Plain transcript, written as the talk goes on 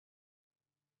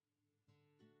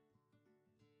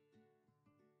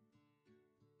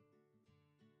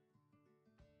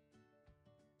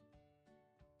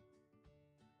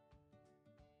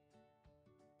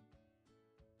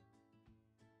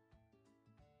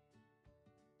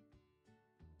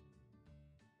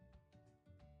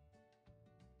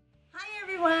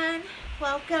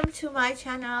welcome to my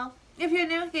channel. If you're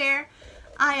new here,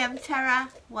 I am Tera.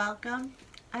 Welcome.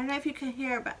 I don't know if you can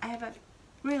hear, but I have a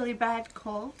really bad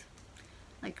cold.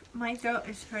 Like, my throat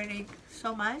is hurting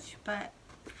so much, but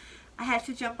I had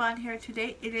to jump on here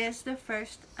today. It is the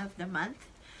first of the month,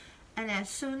 and as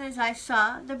soon as I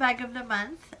saw the bag of the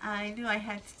month, I knew I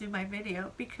had to do my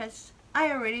video because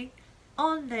I already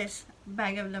own this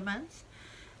bag of the month.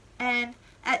 And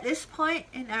at this point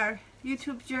in our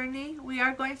YouTube journey, we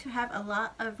are going to have a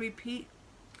lot of repeat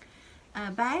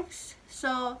bags.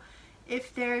 So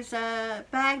if there's a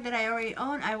bag that I already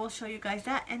own, I will show you guys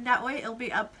that, and that way it'll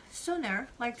be up sooner.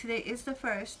 Like today is the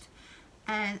first,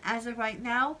 and as of right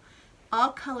now, all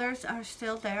colors are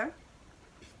still there.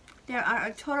 There are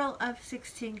a total of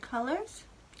 16 colors,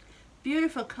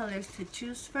 beautiful colors to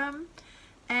choose from.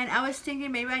 And I was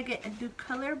thinking maybe I get a new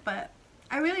color, but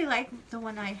I really like the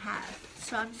one I have,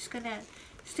 so I'm just gonna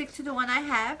stick to the one I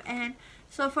have. And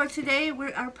so for today,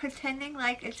 we are pretending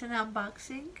like it's an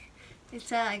unboxing. It's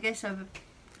I guess a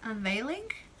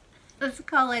unveiling, let's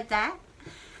call it that.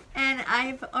 And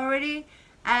I've already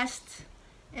asked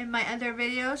in my other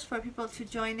videos for people to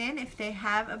join in if they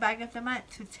have a bag of the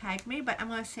month to tag me, but I'm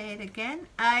gonna say it again.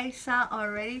 I saw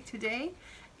already today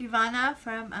Ivana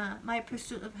from My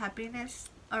Pursuit of Happiness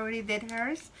already did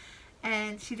hers,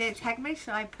 and she did tag me,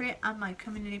 so I put it on my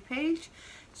community page.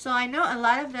 So I know a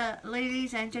lot of the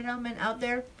ladies and gentlemen out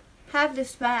there have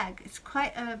this bag. It's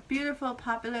quite a beautiful,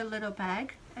 popular little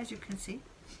bag, as you can see.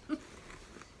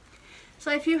 So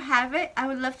if you have it, I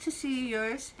would love to see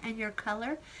yours and your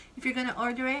color. If you're going to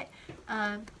order it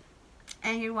and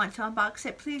you want to unbox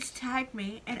it, please tag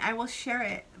me and I will share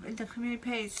it in the community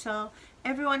page, so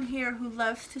everyone here who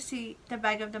loves to see the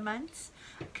bag of the months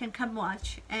can come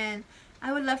watch. And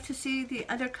I would love to see the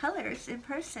other colors in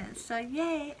person, so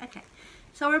yay. Okay,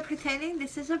 so we're pretending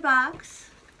this is a box.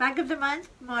 Bag of the month,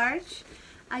 March.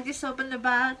 I just opened the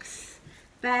box.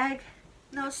 Bag,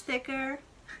 no sticker.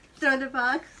 Throw the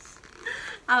box.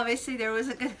 Obviously there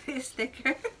wasn't going to be a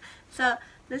sticker. So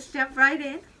let's jump right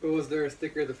in. But was there a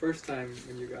sticker the first time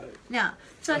when you got it? No.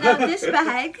 So now this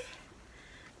bag,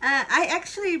 I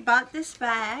actually bought this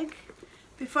bag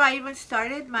before I even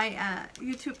started my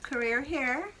YouTube career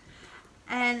here.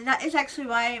 And that is actually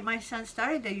why my son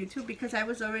started the YouTube, because I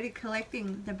was already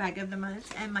collecting the bag of the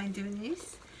month and my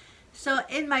Doonies. So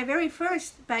in my very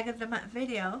first bag of the month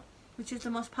video, which is the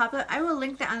most popular, I will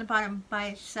link that on the bottom by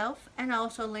itself, and I'll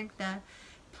also link the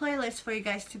playlist for you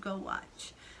guys to go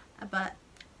watch. But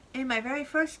in my very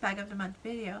first bag of the month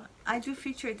video, I do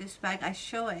feature this bag. I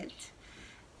show it.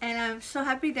 And I'm so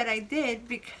happy that I did,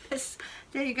 because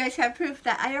then you guys have proof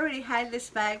that I already had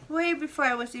this bag way before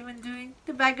I was even doing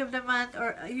the bag of the month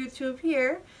or YouTube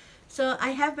here. So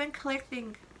I have been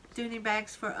collecting Dooney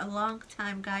bags for a long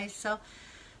time, guys. So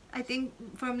I think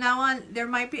from now on there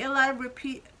might be a lot of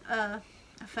repeat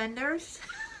offenders,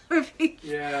 repeat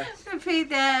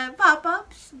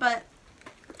pop-ups. But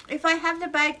if I have the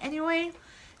bag anyway,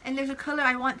 and there's a color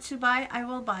I want to buy, I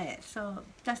will buy it. So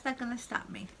that's not going to stop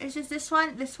me. It's just this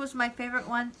one. This was my favorite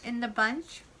one in the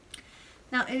bunch.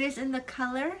 Now it is in the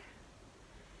color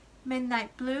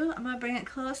Midnight Blue. I'm going to bring it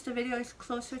close. The video is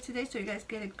closer today so you guys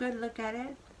get a good look at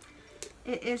it.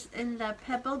 It is in the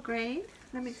Pebble Grain.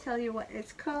 Let me tell you what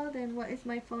it's called. And what is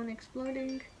my phone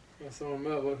exploding?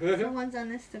 Someone's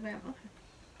on Instagram. Okay.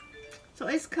 So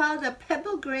it's called the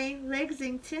Pebble Grain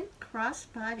Lexington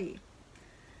Crossbody.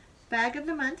 Bag of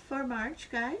the month for March,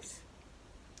 guys.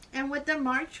 And with the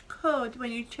March code,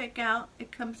 when you check out,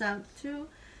 it comes out to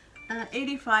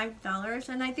 $85.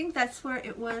 And I think that's where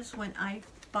it was when I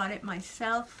bought it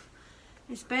myself.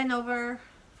 It's been over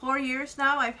 4 years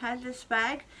now I've had this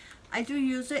bag. I do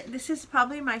use it. This is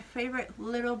probably my favorite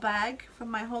little bag from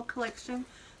my whole collection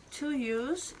to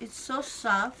use. It's so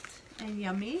soft and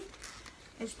yummy.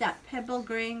 It's that pebble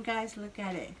grain, guys. Look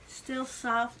at it. Still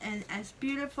soft and as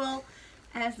beautiful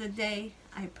as the day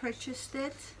I purchased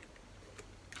it.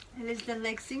 It is the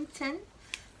Lexington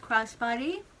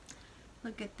Crossbody.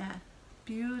 Look at that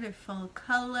beautiful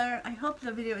color. I hope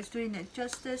the video is doing it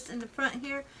justice. In the front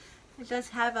here, it does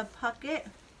have a pocket,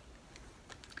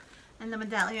 and the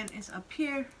medallion is up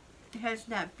here. It has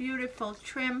that beautiful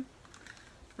trim,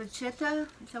 vachetta.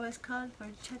 It's always called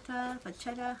vachetta.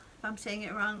 If I'm saying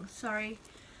it wrong, sorry.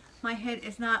 My head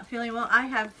is not feeling well. I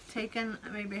have taken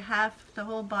maybe half the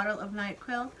whole bottle of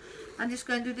NyQuil. I'm just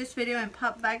going to do this video and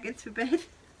pop back into bed.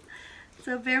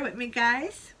 So bear with me,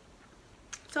 guys.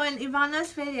 So in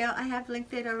Ivana's video, I have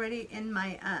linked it already in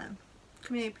my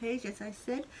community page, as I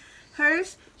said.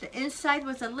 Hers, the inside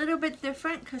was a little bit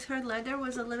different because her leather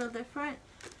was a little different.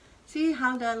 See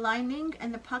how the lining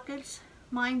and the pockets,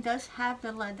 mine does have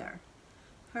the leather.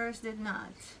 Hers did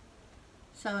not.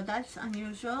 So that's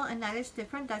unusual and that is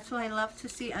different. That's why I love to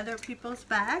see other people's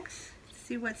bags,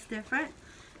 see what's different.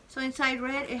 So inside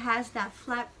red, it has that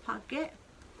flat pocket.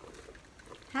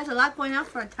 It has a lot going on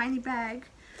for a tiny bag.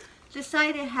 This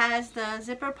side, it has the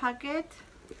zipper pocket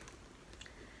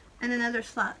and another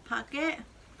slot pocket.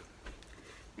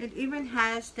 It even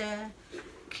has the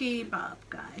key fob,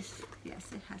 guys.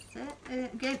 Yes, it has that. And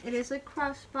again, it is a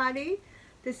crossbody.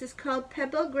 This is called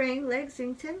Pebble Grain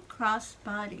Lexington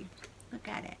Crossbody. Look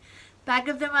at it. Bag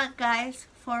of the month, guys,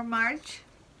 for March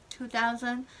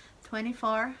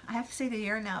 2024. I have to say the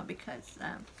year now because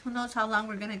who knows how long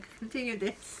we're going to continue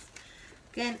this.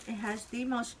 Again, it has the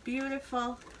most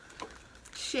beautiful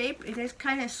shape. It is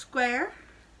kind of square,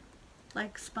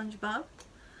 like SpongeBob.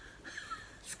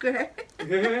 Square.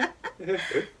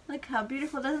 Look how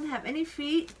beautiful. It doesn't have any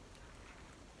feet.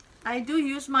 I do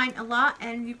use mine a lot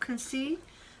and you can see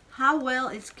how well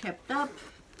it's kept up.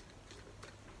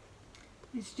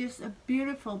 It's just a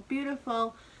beautiful,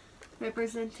 beautiful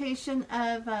representation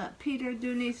of Peter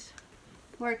Dooney's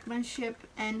workmanship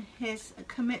and his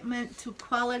commitment to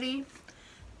quality.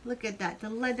 Look at that. The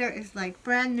leather is like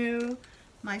brand new.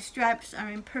 My straps are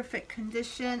in perfect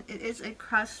condition. It is a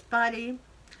crossbody.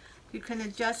 You can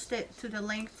adjust it to the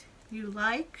length you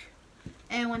like.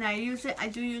 And when I use it, I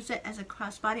do use it as a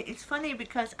crossbody. It's funny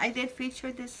because I did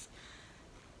feature this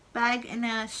bag in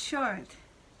a short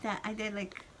that I did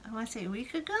like, I want to say a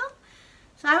week ago.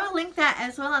 So I will link that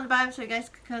as well on the bottom so you guys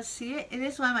can go see it. It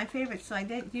is one of my favorites, so I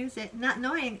did use it, not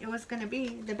knowing it was going to be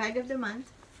the bag of the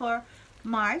month for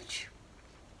March.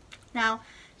 Now,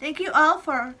 thank you all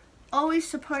for always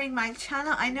supporting my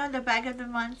channel. I know the bag of the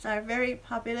months are very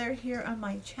popular here on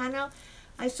my channel.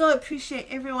 I so appreciate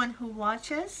everyone who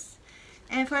watches.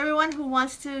 And for everyone who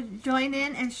wants to join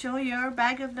in and show your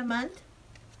bag of the month,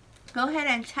 go ahead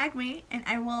and tag me and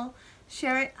I will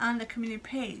share it on the community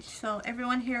page. So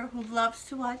everyone here who loves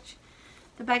to watch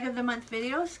the bag of the month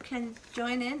videos can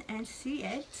join in and see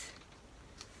it.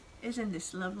 Isn't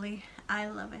this lovely? I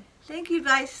love it. Thank you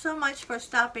guys so much for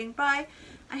stopping by.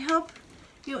 I hope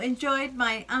you enjoyed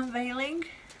my unveiling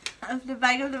of the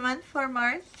bag of the month for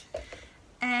March.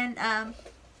 And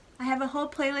I have a whole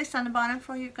playlist on the bottom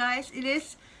for you guys. It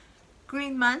is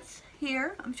Green Month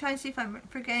here. I'm trying to see if I'm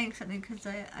forgetting something because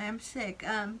I am sick.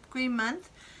 Green Month.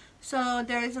 So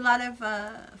there is a lot of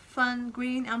fun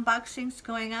green unboxings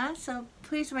going on. So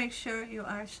please make sure you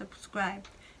are subscribed.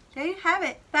 There you have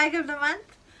it. Bag of the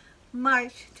month,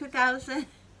 March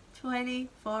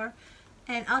 2024.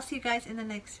 And I'll see you guys in the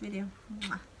next video.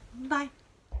 Bye.